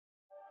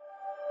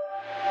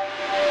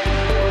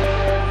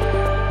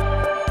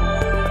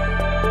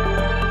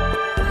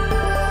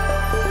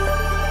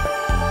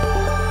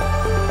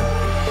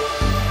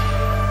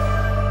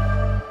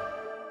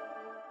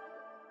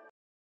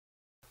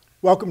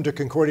Welcome to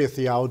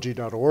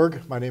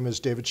ConcordiaTheology.org. My name is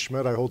David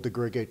Schmidt. I hold the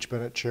Greg H.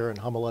 Bennett Chair in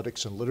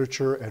Homiletics and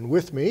Literature, and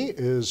with me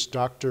is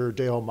Dr.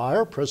 Dale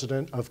Meyer,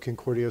 President of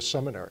Concordia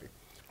Seminary.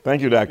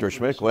 Thank you, Dr.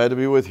 Schmidt. Glad to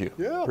be with you.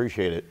 Yeah.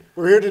 Appreciate it.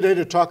 We're here today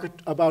to talk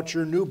about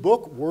your new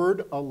book,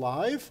 Word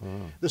Alive.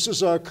 This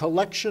is a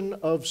collection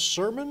of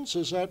sermons,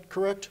 is that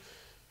correct?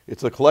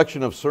 It's a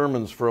collection of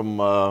sermons from,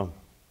 well,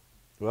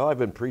 I've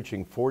been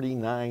preaching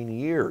 49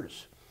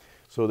 years.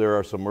 So there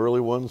are some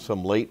early ones,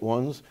 some late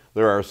ones.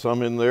 There are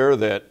some in there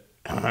that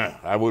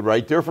I would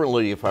write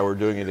differently if I were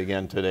doing it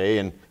again today,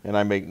 and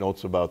I make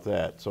notes about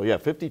that. So yeah,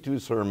 52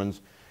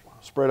 sermons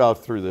spread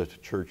out through the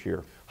church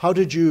year. How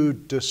did you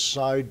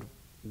decide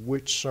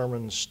which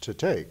sermons to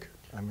take?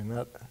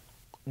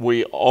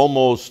 We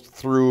almost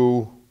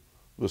threw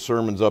the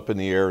sermons up in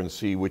the air and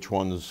see which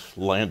ones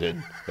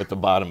landed at the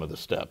bottom of the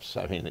steps.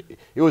 I mean,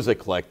 it was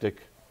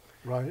eclectic.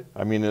 Right.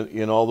 I mean,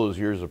 in all those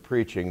years of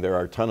preaching, there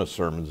are a ton of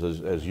sermons,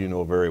 as you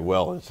know very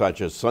well. It's not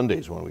just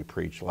Sundays when we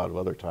preach, a lot of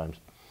other times.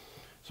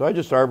 So I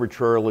just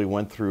arbitrarily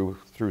went through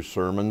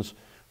sermons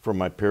from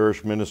my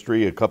parish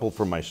ministry, a couple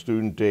from my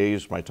student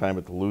days, my time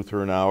at the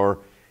Lutheran Hour,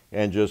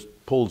 and just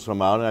pulled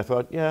some out. And I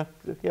thought, yeah,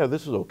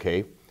 this is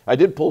okay. I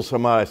did pull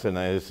some out. I said,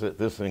 nah, this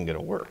isn't going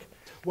to work.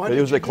 But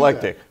it was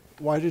eclectic.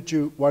 Why did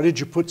you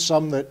put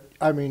some that,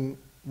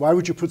 why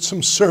would you put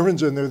some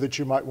sermons in there that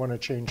you might want to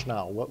change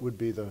now? What would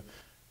be the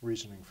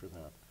reasoning for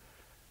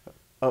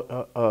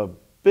that? A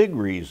big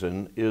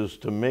reason is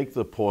to make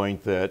the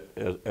point that,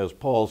 as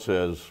Paul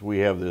says, we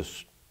have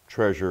this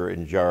treasure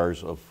in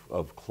jars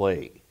of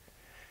clay.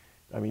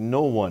 I mean,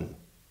 no one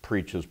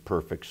preaches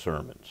perfect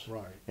sermons.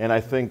 Right. And I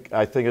think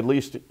at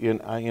least in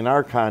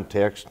our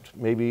context,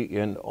 maybe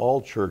in all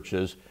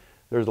churches,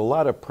 there's a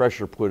lot of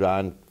pressure put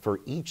on for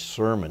each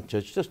sermon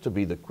just to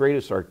be the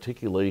greatest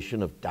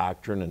articulation of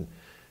doctrine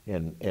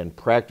and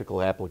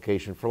practical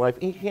application for life.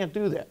 And you can't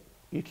do that.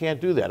 You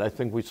can't do that. I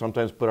think we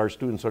sometimes put our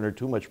students under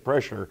too much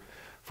pressure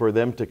for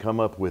them to come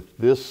up with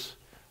this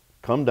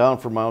come down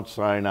from Mount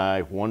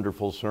Sinai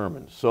wonderful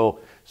sermon. So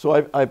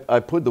I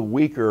put the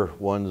weaker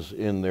ones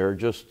in there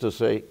just to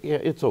say, yeah,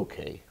 it's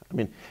okay. I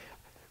mean,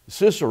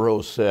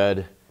 Cicero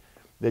said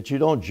that you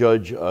don't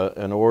judge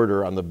an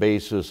order on the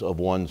basis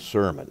of one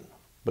sermon,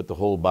 but the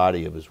whole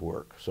body of his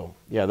work. So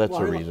yeah, that's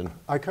a reason.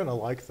 I kind of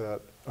like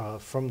that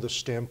from the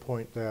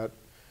standpoint that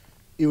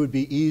it would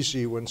be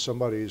easy when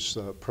somebody's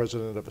the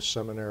president of a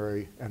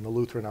seminary and the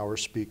Lutheran Hour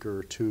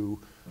speaker to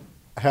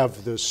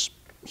have this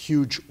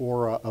huge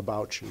aura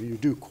about you. You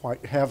do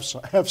quite have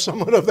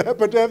somewhat of that,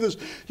 but to have this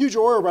huge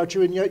aura about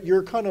you, and yet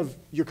you're kind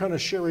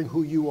of sharing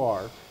who you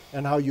are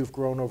and how you've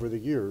grown over the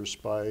years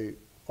by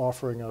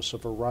offering us a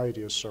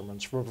variety of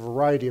sermons from a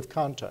variety of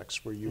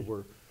contexts where you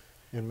were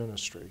in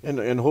ministry.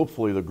 And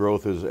hopefully the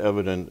growth is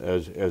evident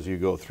as you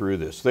go through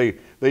this.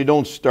 They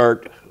don't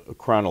start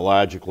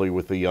chronologically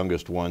with the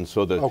youngest one,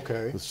 so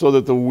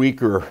that the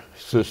weaker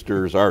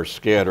sisters are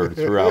scattered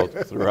throughout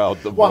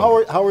the book.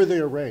 Well, how are they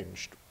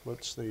arranged?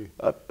 What's the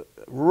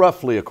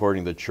roughly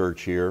according to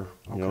church year?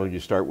 Okay. You know, you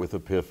start with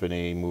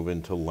Epiphany, move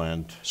into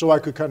Lent. So I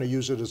could kind of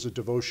use it as a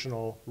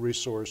devotional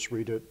resource,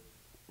 read it,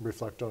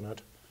 reflect on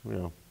it.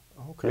 Yeah.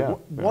 Okay. Yeah,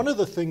 One of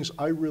the things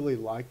I really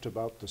liked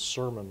about the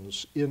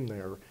sermons in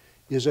there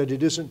is that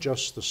it isn't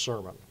just the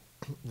sermon,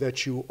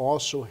 that you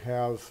also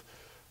have,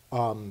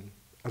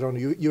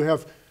 you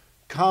have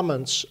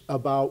comments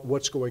about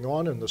what's going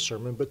on in the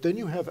sermon, but then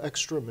you have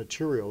extra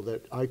material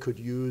that I could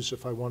use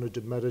if I wanted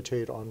to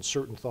meditate on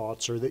certain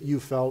thoughts or that you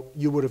felt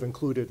you would have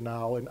included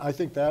now. And I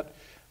think that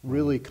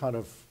really kind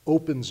of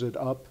opens it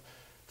up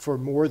for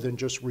more than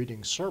just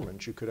reading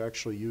sermons. You could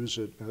actually use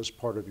it as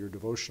part of your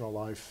devotional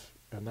life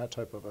and that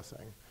type of a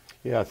thing.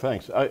 Yeah,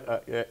 thanks.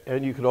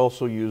 And you could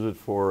also use it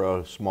for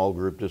a small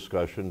group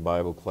discussion,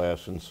 Bible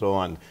class, and so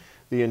on.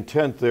 The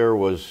intent there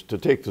was to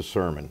take the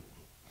sermon.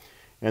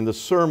 And the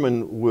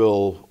sermon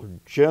will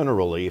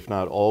generally, if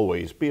not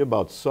always, be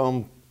about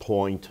some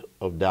point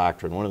of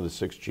doctrine, one of the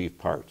 6 chief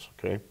parts,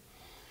 okay?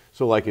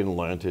 So like in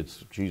Lent,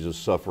 it's Jesus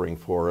suffering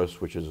for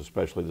us, which is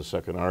especially the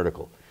second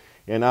article.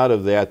 And out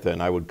of that, then,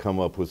 I would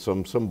come up with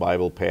some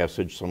Bible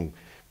passage, some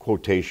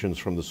quotations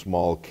from the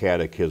small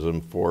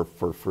catechism for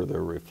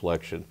further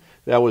reflection.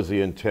 That was the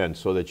intent,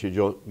 so that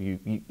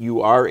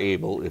you are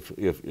able,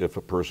 if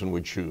a person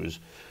would choose,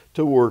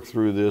 to work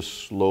through this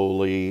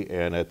slowly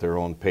and at their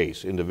own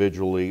pace,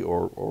 individually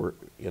or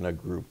in a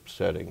group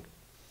setting.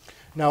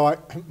 Now,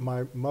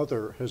 my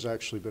mother has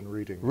actually been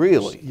reading these.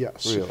 Really?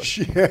 Yes.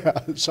 Really?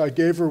 Yeah. So I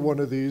gave her one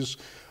of these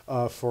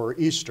for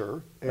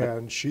Easter,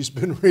 and she's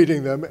been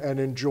reading them and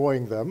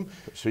enjoying them.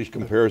 She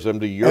compares them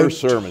to your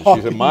sermons.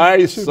 She said,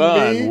 my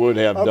son would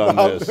have done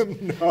this.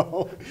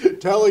 No,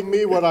 telling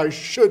me what I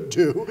should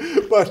do.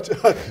 But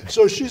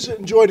so she's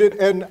enjoyed it,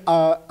 and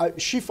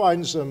she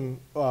finds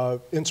them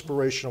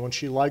inspirational, and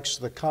she likes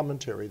the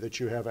commentary that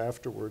you have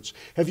afterwards.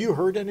 Have you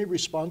heard any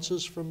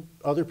responses from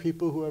other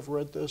people who have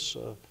read this?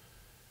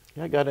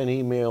 I got an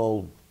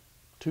email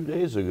 2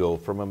 days ago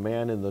from a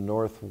man in the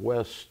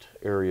northwest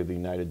area of the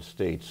United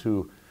States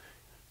who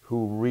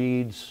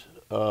reads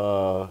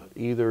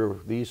either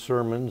these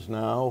sermons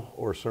now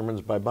or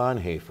sermons by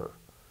Bonhoeffer.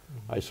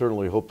 I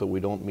certainly hope that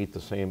we don't meet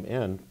the same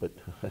end, but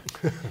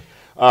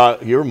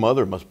your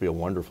mother must be a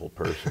wonderful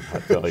person, I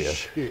tell you.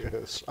 She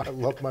is. I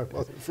love my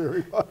mother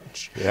very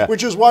much, Yeah.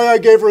 which is why I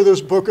gave her this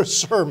book of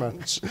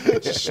sermons.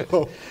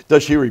 So,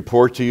 Does she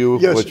report to you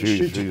yes, what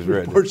she she's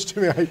read? reports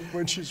to me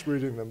when she's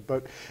reading them.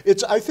 But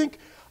it's, I think,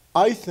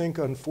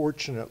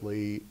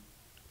 unfortunately,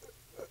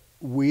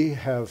 we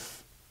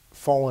have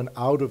fallen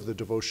out of the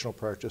devotional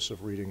practice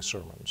of reading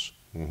sermons.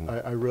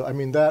 I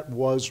mean, that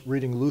was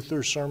reading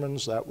Luther's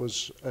sermons. That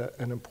was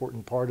an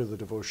important part of the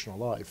devotional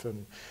life,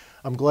 and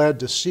I'm glad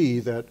to see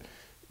that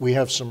we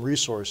have some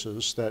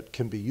resources that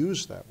can be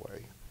used that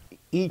way.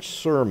 Each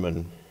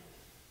sermon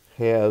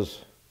has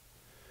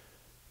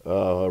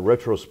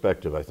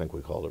retrospective, I think we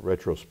call it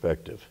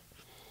retrospective,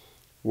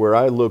 where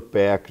I look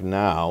back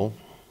now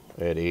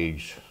at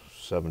age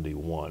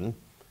 71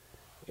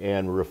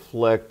 and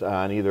reflect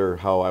on either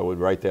how I would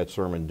write that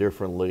sermon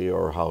differently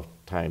or how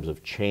times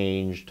have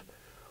changed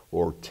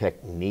or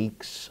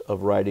techniques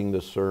of writing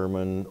the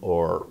sermon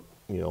or,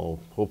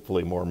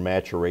 hopefully more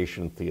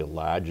maturation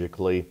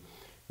theologically.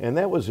 And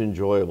that was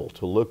enjoyable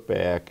to look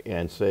back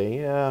and say,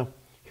 yeah,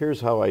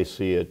 here's how I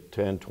see it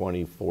 10,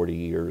 20, 40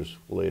 years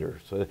later.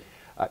 So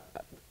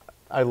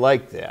I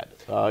like that.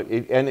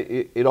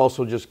 It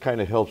also just kind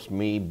of helps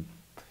me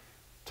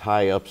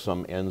tie up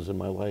some ends in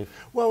my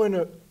life. Well,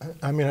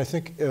 I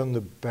think on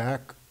the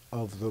back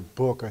of the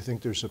book, I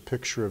think there's a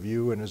picture of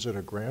you, and is it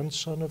a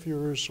grandson of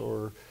yours,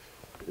 or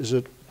is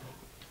it?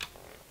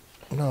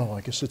 No,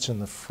 I guess it's in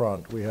the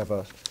front. We have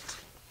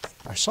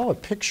I saw a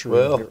picture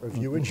of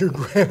you and your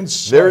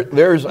grandson.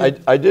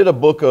 I did a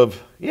book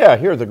of,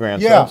 here are the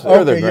grandsons. Yeah,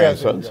 They're the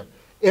grandsons.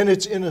 And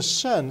it's, in a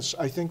sense,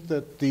 I think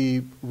that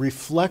the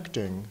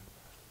reflecting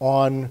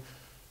on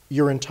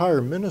your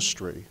entire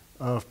ministry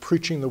of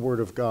preaching the Word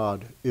of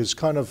God is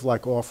kind of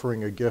like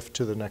offering a gift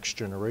to the next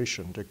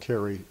generation to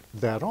carry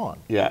that on.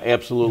 Yeah,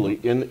 absolutely.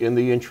 In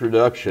the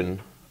introduction,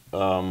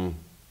 I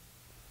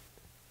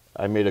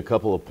made a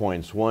couple of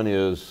points. One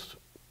is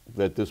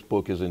that this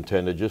book is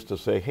intended just to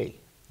say, hey,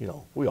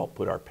 we all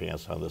put our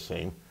pants on the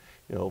same.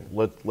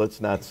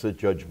 Let's not sit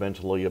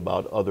judgmentally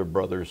about other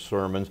brothers'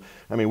 sermons.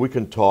 I mean, we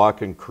can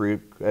talk and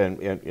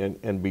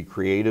be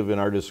creative in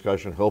our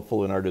discussion,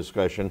 helpful in our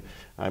discussion.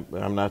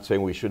 I'm not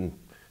saying we shouldn't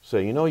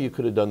say, you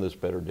could have done this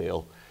better,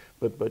 Dale.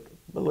 But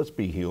let's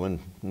be human.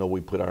 We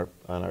put our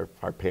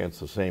pants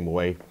the same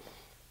way.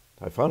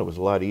 I found it was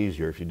a lot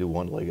easier if you do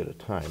one leg at a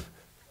time.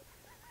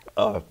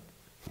 I'll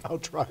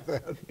try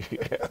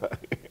that.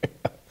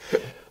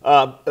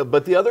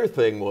 But the other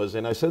thing was,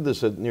 and I said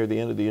this near the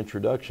end of the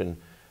introduction,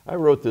 I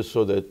wrote this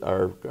so that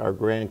our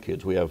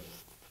grandkids, we have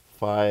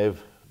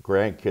 5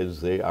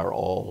 grandkids, they are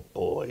all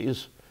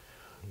boys,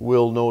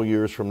 will know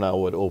years from now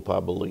what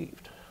Opa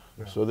believed.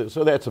 Yeah.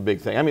 So that's a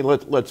big thing. I mean,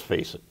 let's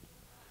face it.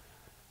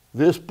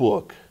 This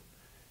book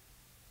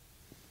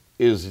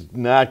is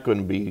not going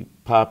to be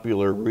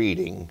popular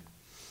reading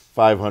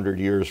 500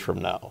 years from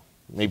now,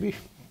 maybe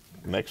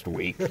next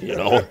week,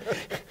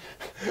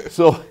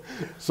 So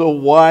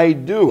why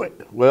do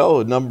it?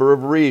 Well, a number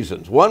of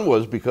reasons. One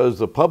was because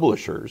the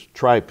publishers,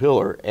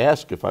 Tri-Pillar,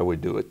 asked if I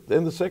would do it.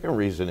 Then the second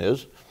reason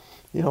is,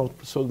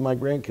 so my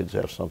grandkids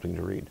have something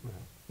to read.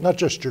 Not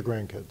just your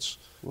grandkids.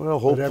 Well,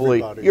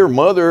 hopefully your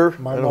mother,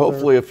 and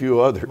hopefully a few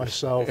others.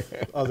 Myself,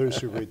 others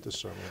who read the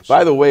sermons.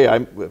 By the way, I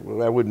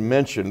would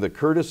mention the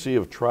courtesy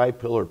of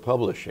Tri-Pillar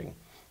Publishing,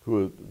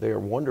 who they are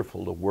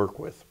wonderful to work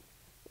with.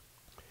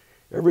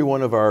 Every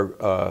one of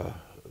our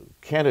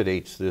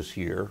candidates this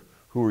year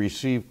who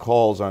received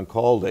calls on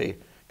call day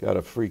got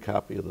a free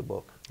copy of the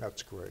book.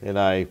 That's great. And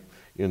I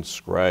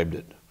inscribed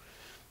it.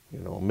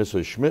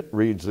 Mrs. Schmidt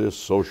reads this,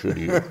 so should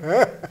you.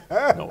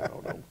 No.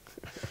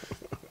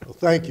 Well,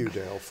 thank you,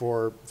 Dale,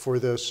 for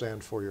this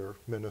and for your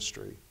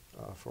ministry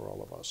for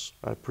all of us.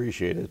 I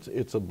appreciate it.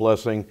 It's a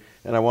blessing,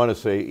 and I want to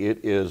say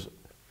it is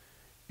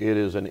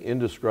an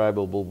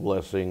indescribable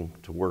blessing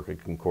to work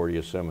at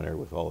Concordia Seminary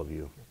with all of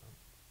you.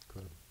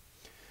 Good.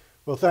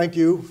 Well, thank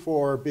you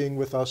for being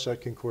with us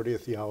at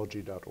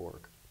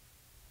concordiatheology.org.